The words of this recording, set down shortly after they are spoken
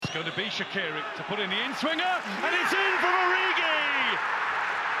going to be Shaqiri to put in the in-swinger, and it's in from Origi!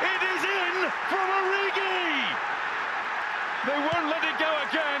 It is in from Origi! They won't let it go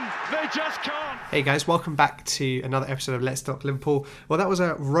again, they just can't. Hey guys, welcome back to another episode of Let's Talk Liverpool. Well, that was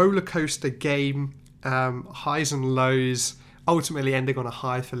a roller coaster game, highs and lows, ultimately ending on a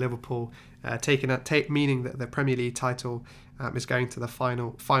high for Liverpool, meaning that the Premier League title is going to the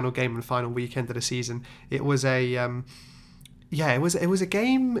final game and final weekend of the season. It was a it was a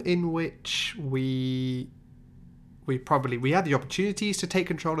game in which we had the opportunities to take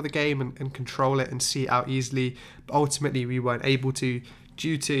control of the game and control it and see it out easily, but ultimately we weren't able to,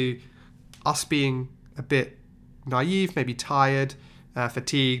 due to us being a bit naive, maybe tired,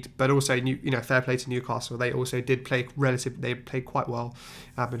 fatigued, but also fair play to Newcastle. They also did play they played quite well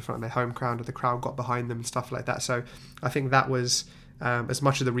in front of their home crowd, and the crowd got behind them and stuff like that. So I think that was as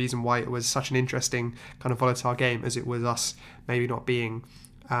much of the reason why it was such an interesting kind of volatile game as it was us maybe not being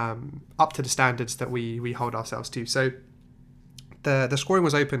up to the standards that we hold ourselves to. So the scoring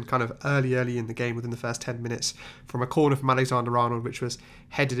was open kind of early in the game, within the first 10 minutes, from a corner from Alexander-Arnold, which was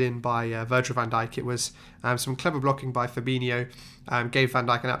headed in by Virgil van Dijk. It was some clever blocking by Fabinho, gave Van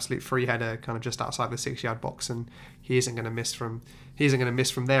Dijk an absolute free header kind of just outside the 6-yard box, and he isn't going to miss from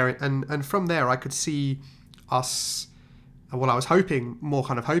there. And from there I could see us, well, I was hoping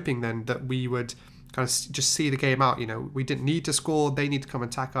then that we would kind of just see the game out. We didn't need to score, they need to come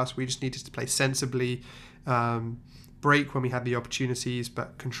and attack us, we just needed to play sensibly, break when we had the opportunities,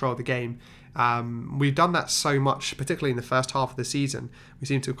 but control the game. We've done that so much, particularly in the first half of the season. We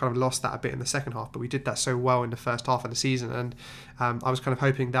seem to have kind of lost that a bit in the second half, but we did that so well in the first half of the season, and I was kind of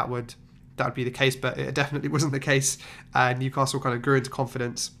hoping that would be the case, but it definitely wasn't the case. Newcastle kind of grew into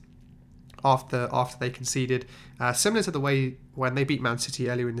confidence after they conceded, similar to the way when they beat Man City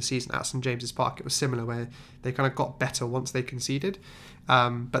earlier in the season at St James's Park. It was similar, where they kind of got better once they conceded,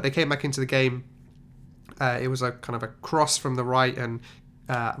 but they came back into the game. It was a kind of a cross from the right, and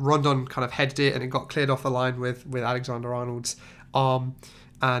Rondon kind of headed it, and it got cleared off the line with Alexander-Arnold's arm,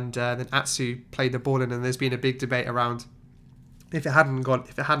 and then Atsu played the ball in, and there's been a big debate around if it hadn't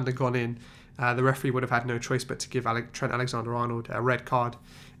gone in, the referee would have had no choice but to give Trent Alexander-Arnold a red card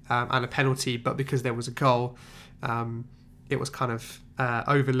and a penalty, but because there was a goal, it was kind of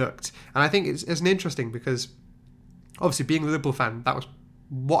overlooked. And I think it's an interesting, because obviously being a Liverpool fan, that was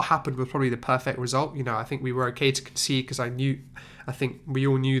what happened was probably the perfect result. I think we were okay to concede, because I think we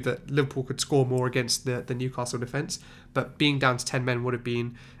all knew that Liverpool could score more against the Newcastle defence, but being down to 10 men would have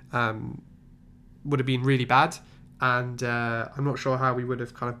been really bad, and I'm not sure how we would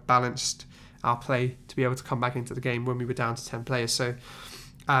have kind of balanced our play to be able to come back into the game when we were down to 10 players. So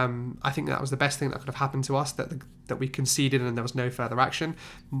I think that was the best thing that could have happened to us, that we conceded and there was no further action.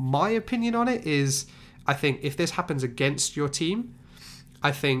 My opinion on it is, I think if this happens against your team,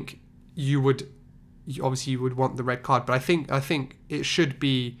 I think you would want the red card, but I think it should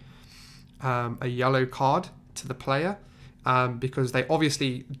be a yellow card to the player, because they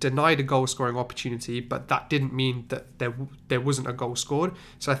obviously denied a goal scoring opportunity, but that didn't mean that there wasn't a goal scored.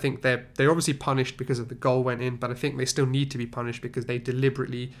 So I think they're obviously punished because of the goal went in, but I think they still need to be punished because they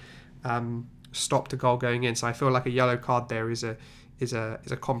deliberately stopped a goal going in. So I feel like a yellow card there is a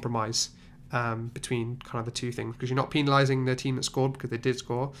compromise between kind of the two things, because you're not penalising the team that scored because they did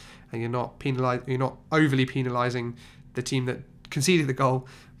score, and you're not overly penalising the team that conceded the goal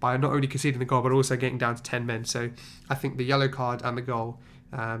by not only conceding the goal but also getting down to 10 men. So I think the yellow card and the goal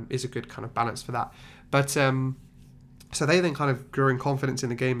is a good kind of balance for that. But so they then kind of grew in confidence in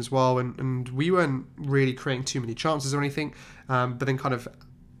the game as well, and we weren't really creating too many chances or anything, but then kind of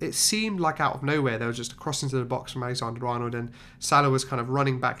it seemed like out of nowhere there was just a cross into the box from Alexander-Arnold, and Salah was kind of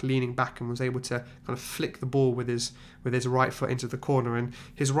running back, leaning back, and was able to kind of flick the ball with his right foot into the corner. And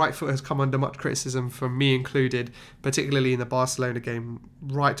his right foot has come under much criticism from me included, particularly in the Barcelona game,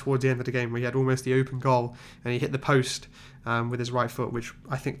 right towards the end of the game, where he had almost the open goal and he hit the post with his right foot, which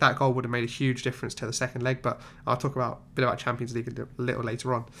I think that goal would have made a huge difference to the second leg, but I'll talk a bit about Champions League a little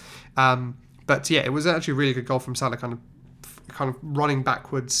later on. But yeah, it was actually a really good goal from Salah, kind of running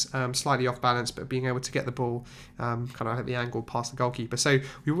backwards, slightly off balance, but being able to get the ball kind of at the angle past the goalkeeper. So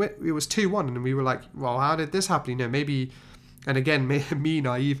it was 2-1, and we were like, well, how did this happen? Maybe, and again, me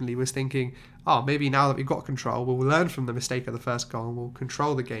naively was thinking, maybe now that we've got control, we'll learn from the mistake of the first goal and we'll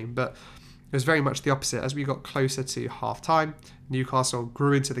control the game. But it was very much the opposite. As we got closer to half-time, Newcastle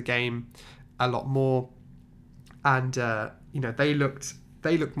grew into the game a lot more, and they looked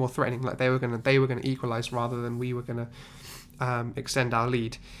more threatening, like they were going to equalise rather than we were going to extend our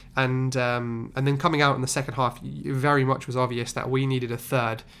lead. And then coming out in the second half, it very much was obvious that we needed a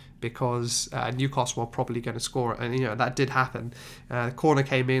third, because Newcastle were probably going to score it, and that did happen. The corner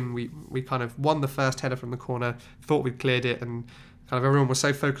came in, we kind of won the first header from the corner, thought we'd cleared it, and kind of everyone was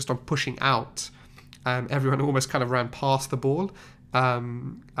so focused on pushing out, everyone almost kind of ran past the ball.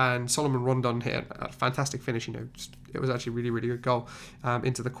 And Solomon Rondon hit a fantastic finish. It was actually a really, really good goal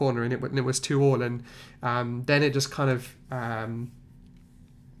into the corner, and it was 2-2. And then it just kind of,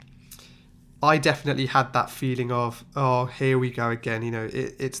 I definitely had that feeling of, oh, here we go again.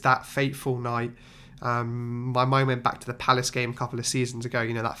 It's that fateful night. My mind went back to the Palace game a couple of seasons ago.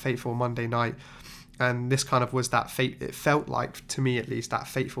 That fateful Monday night. And this kind of was that fate. It felt like, to me at least, that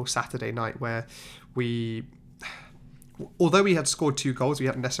fateful Saturday night where although we had scored 2 goals, we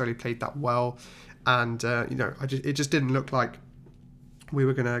hadn't necessarily played that well, and it just didn't look like we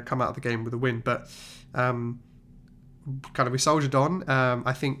were going to come out of the game with a win. But kind of we soldiered on.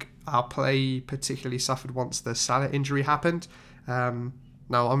 I think our play particularly suffered once the Salah injury happened. Now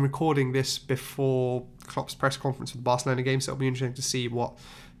I'm recording this before Klopp's press conference for the Barcelona game, so it'll be interesting to see what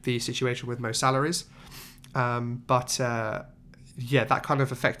the situation with Mo Salah is. Yeah, that kind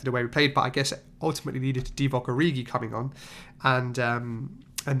of affected the way we played, but I guess it ultimately needed to Divock Origi coming on, and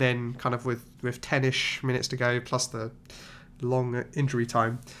then kind of with 10-ish minutes to go plus the long injury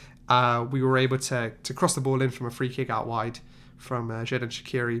time, we were able to cross the ball in from a free kick out wide from Xherdan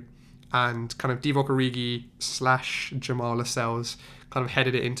Shaqiri, and kind of Divock Origi / Jamal Lascelles kind of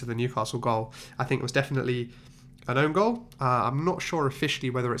headed it into the Newcastle goal. I think it was definitely an own goal. I'm not sure officially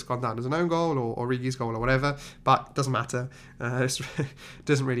whether it's gone down as an own goal or Origi's goal or whatever, but it doesn't matter. It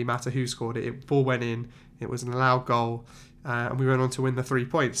doesn't really matter who scored it. The ball went in. It was an allowed goal, and we went on to win the 3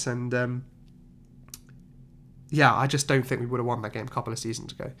 points. And I just don't think we would have won that game a couple of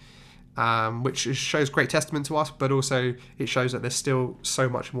seasons ago, which shows great testament to us, but also it shows that there's still so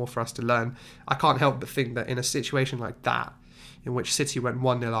much more for us to learn. I can't help but think that in a situation like that, in which City went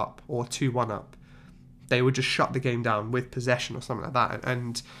 1-0 up or 2-1 up, they would just shut the game down with possession or something like that.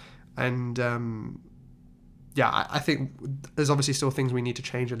 I think there's obviously still things we need to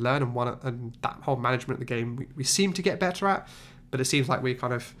change and learn, and that whole management of the game we seem to get better at, but it seems like we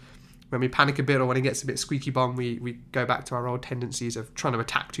kind of, when we panic a bit or when it gets a bit squeaky bum, we go back to our old tendencies of trying to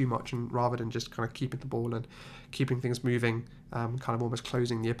attack too much, and rather than just kind of keeping the ball and keeping things moving, kind of almost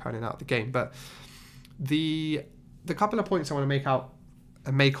closing the opponent out of the game. But the couple of points I want to make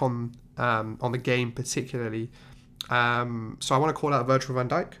on the game particularly. So I want to call out Virgil van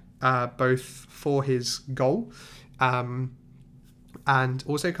Dijk, both for his goal and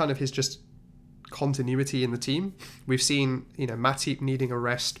also kind of his just continuity in the team. We've seen Matip needing a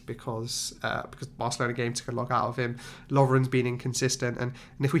rest because Barcelona game took a lot out of him. Lovren's been inconsistent, and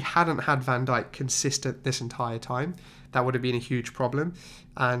if we hadn't had Van Dijk consistent this entire time, that would have been a huge problem.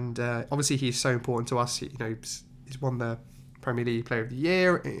 And obviously he's so important to us. He's won the Premier League Player of the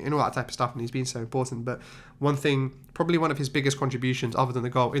Year and all that type of stuff, and he's been so important. But one thing, probably one of his biggest contributions other than the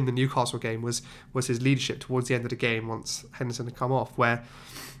goal in the Newcastle game was his leadership towards the end of the game once Henderson had come off, where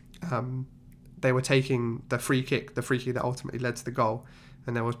they were taking the free kick that ultimately led to the goal,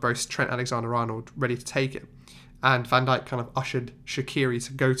 and there was both Trent Alexander-Arnold ready to take it, and Van Dijk kind of ushered Shaqiri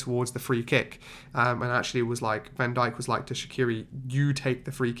to go towards the free kick, and actually was like, Van Dijk was like to Shaqiri, you take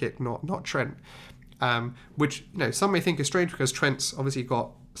the free kick, not Trent. Which some may think is strange, because Trent's obviously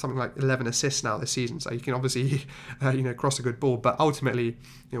got something like 11 assists now this season, so you can obviously cross a good ball, but ultimately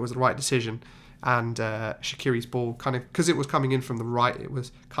it was the right decision. And Shaqiri's ball, kind of, because it was coming in from the right, it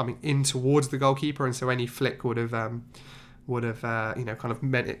was coming in towards the goalkeeper, and so any flick would have kind of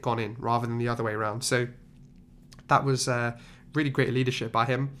meant it gone in rather than the other way around. So that was really great leadership by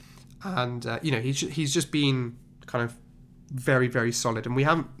him, and he's just been kind of very, very solid, and we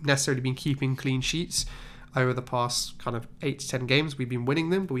haven't necessarily been keeping clean sheets over the past kind of 8 to 10 games. We've been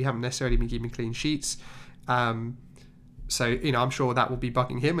winning them, but we haven't necessarily been keeping clean sheets. So I'm sure that will be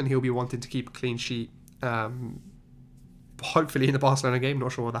bugging him, and he'll be wanting to keep a clean sheet. Hopefully in the Barcelona game,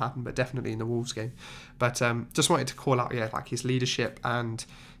 not sure what happened, but definitely in the Wolves game. But just wanted to call out, like his leadership and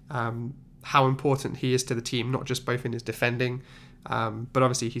how important he is to the team, not just both in his defending. But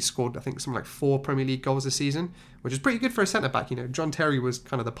obviously he scored, I think, something like 4 Premier League goals this season, which is pretty good for a centre-back. John Terry was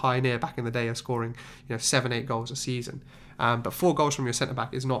kind of the pioneer back in the day of scoring 7-8 goals a season. But 4 goals from your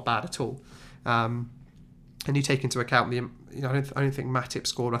centre-back is not bad at all. And you take into account I don't think Matip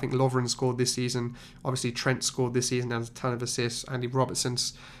scored. I think Lovren scored this season. Obviously Trent scored this season, has a ton of assists. Andy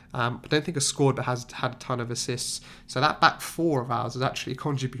Robertson's, I don't think has scored, but has had a ton of assists. So that back 4 of ours has actually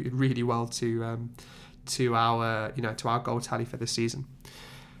contributed really well to our goal tally for this season.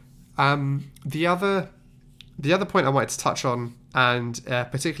 The The other point I wanted to touch on, and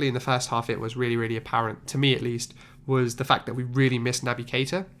particularly in the first half, it was really, really apparent, to me at least, was the fact that we really missed Naby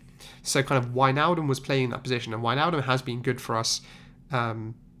Keita. So kind of Wijnaldum was playing that position, and Wijnaldum has been good for us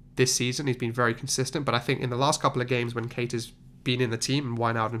this season. He's been very consistent, but I think in the last couple of games when Keita's been in the team and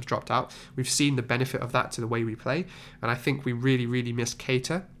Wijnaldum's dropped out, we've seen the benefit of that to the way we play, and I think we really, really missed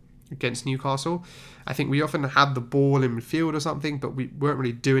Keita against Newcastle. I think we often had the ball in midfield or something, but we weren't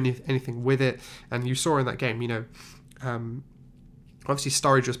really doing anything with it, and you saw in that game, obviously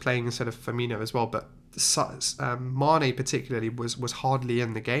Sturridge was playing instead of Firmino as well, but Mane particularly was hardly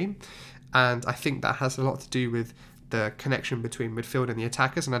in the game, and I think that has a lot to do with the connection between midfield and the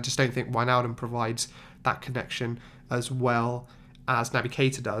attackers, and I just don't think Wijnaldum provides that connection as well as Naby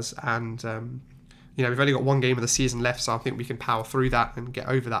Keita does, and we've only got one game of the season left, so I think we can power through that and get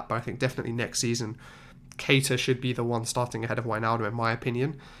over that, but I think definitely next season Keita should be the one starting ahead of Wijnaldum in my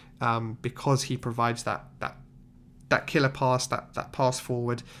opinion, because he provides that killer pass, that pass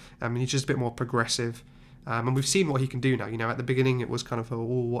forward. He's just a bit more progressive, and we've seen what he can do now. At the beginning it was kind of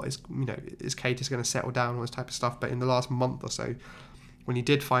is Keita going to settle down, all this type of stuff. But in the last month or so, when he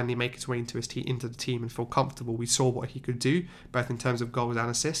did finally make his way into the team and feel comfortable, we saw what he could do, both in terms of goals and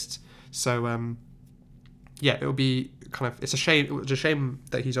assists. So it'll be it's a shame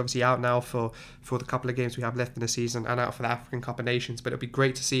that he's obviously out now for the couple of games we have left in the season and out for the African Cup of Nations, but it'll be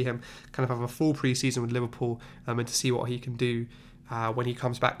great to see him kind of have a full pre-season with Liverpool, and to see what he can do when he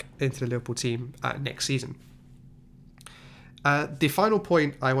comes back into the Liverpool team next season. The final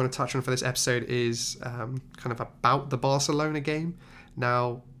point I want to touch on for this episode is kind of about the Barcelona game.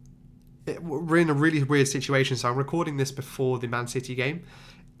 Now, we're in a really weird situation, so I'm recording this before the Man City game,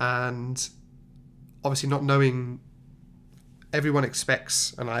 and obviously not knowing, everyone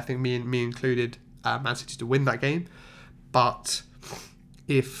expects, and I think me included, Man City to win that game. But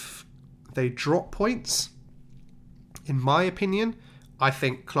if they drop points, in my opinion, I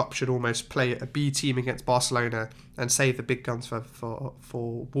think Klopp should almost play a B team against Barcelona and save the big guns for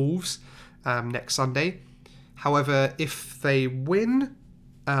Wolves next Sunday. However, if they win,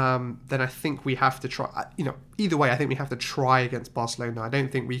 then I think we have to try. Either way, I think we have to try against Barcelona. I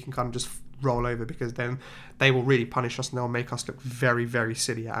don't think we can kind of just roll over, because then they will really punish us and they'll make us look very, very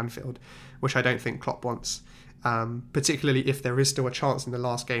silly at Anfield, which I don't think Klopp wants. Particularly if there is still a chance in the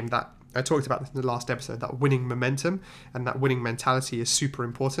last game. That I talked about this in the last episode, that winning momentum and that winning mentality is super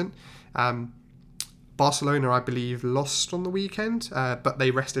important. Barcelona, I believe, lost on the weekend, but they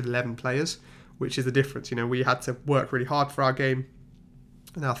rested 11 players, which is the difference. We had to work really hard for our game.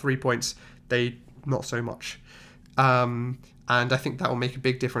 Now 3 points, they not so much. And I think that will make a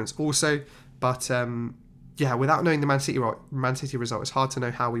big difference also. But without knowing the Man City result, it's hard to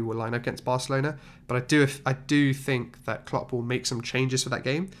know how we will line up against Barcelona. But I do think that Klopp will make some changes for that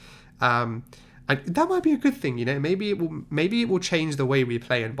game. And that might be a good thing, Maybe it will change the way we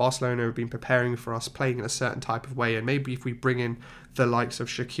play. And Barcelona have been preparing for us playing in a certain type of way. And maybe if we bring in the likes of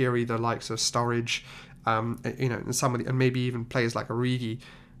Shaqiri, the likes of Sturridge, and maybe even players like Origi,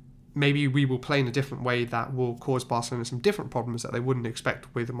 maybe we will play in a different way that will cause Barcelona some different problems that they wouldn't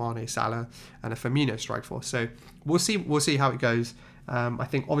expect with Mane, Salah, and a Firmino strike force. So we'll see how it goes. I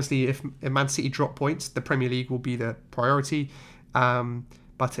think obviously if Man City drop points, the Premier League will be the priority.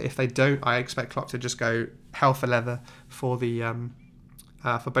 But if they don't, I expect Klopp to just go hell for leather for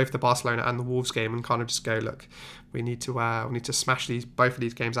both the Barcelona and the Wolves game, and kind of just go, look, we need to smash both of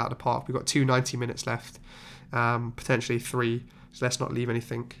these games out of the park. We've got 2 90 minutes left, potentially 3. So let's not leave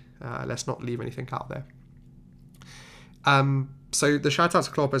anything. Out there. So the shout out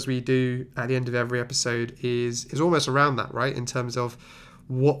to Klopp, as we do at the end of every episode, is almost around that, right? In terms of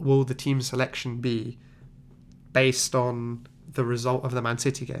what will the team selection be based on the result of the Man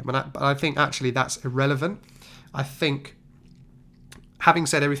City game, but I think actually that's irrelevant. I think, having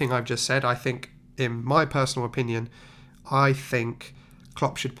said everything I've just said, I think, in my personal opinion, I think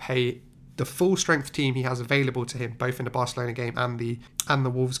Klopp should pay the full strength team he has available to him, both in the Barcelona game and the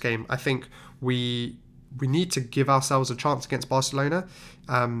Wolves game. I think we need to give ourselves a chance against Barcelona.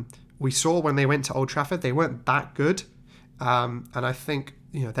 We saw when they went to Old Trafford, they weren't that good, and I think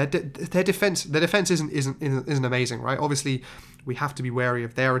their defense isn't amazing, right? Obviously, we have to be wary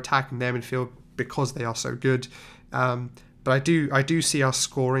of their attack and their midfield because they are so good. But I do see us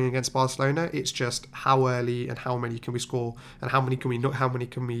scoring against Barcelona. It's just how early and how many can we score, and how many can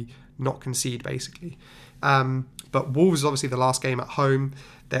we not concede, basically. But Wolves is obviously the last game at home.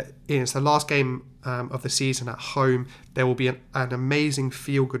 It's the last game of the season at home. There will be an amazing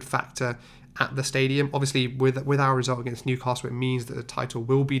feel-good factor at the stadium. Obviously, with our result against Newcastle, it means that the title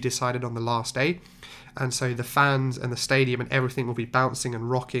will be decided on the last day. And so the fans and the stadium and everything will be bouncing and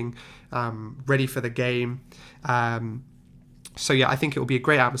rocking, ready for the game. So yeah, I think it will be a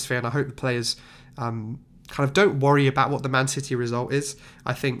great atmosphere, and I hope the players kind of don't worry about what the Man City result is.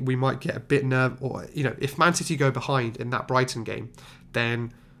 I think we might get a bit or if Man City go behind in that Brighton game,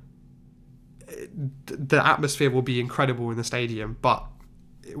 then the atmosphere will be incredible in the stadium. But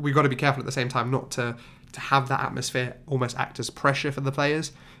we've got to be careful at the same time not to have that atmosphere almost act as pressure for the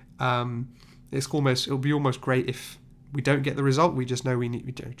players. It'll be almost great if we don't get the result. We just know we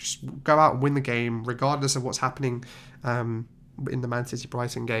need to just go out and win the game, regardless of what's happening in the Man City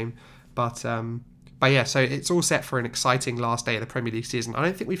Brighton game. But yeah, so it's all set for an exciting last day of the Premier League season. I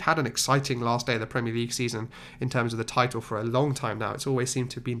don't think we've had an exciting last day of the Premier League season in terms of the title for a long time now. It's always seemed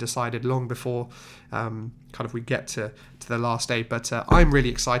to have been decided long before kind of we get to the last day. But I'm really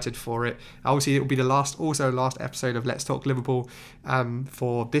excited for it. Obviously, it will be the last episode of Let's Talk Liverpool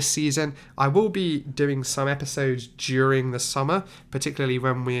for this season. I will be doing some episodes during the summer, particularly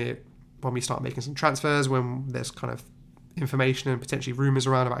when we start making some transfers, when there's kind of information and potentially rumours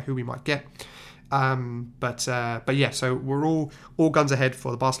around about who we might get. But yeah, so we're all guns ahead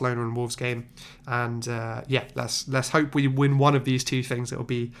for the Barcelona and Wolves game, and yeah, let's hope we win one of these two things. It'll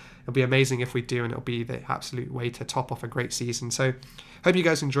be amazing if we do, and it'll be the absolute way to top off a great season. So hope you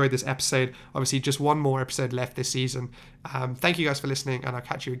guys enjoyed this episode. Obviously, just one more episode left this season. Thank you guys for listening, and I'll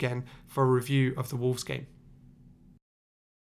catch you again for a review of the Wolves game.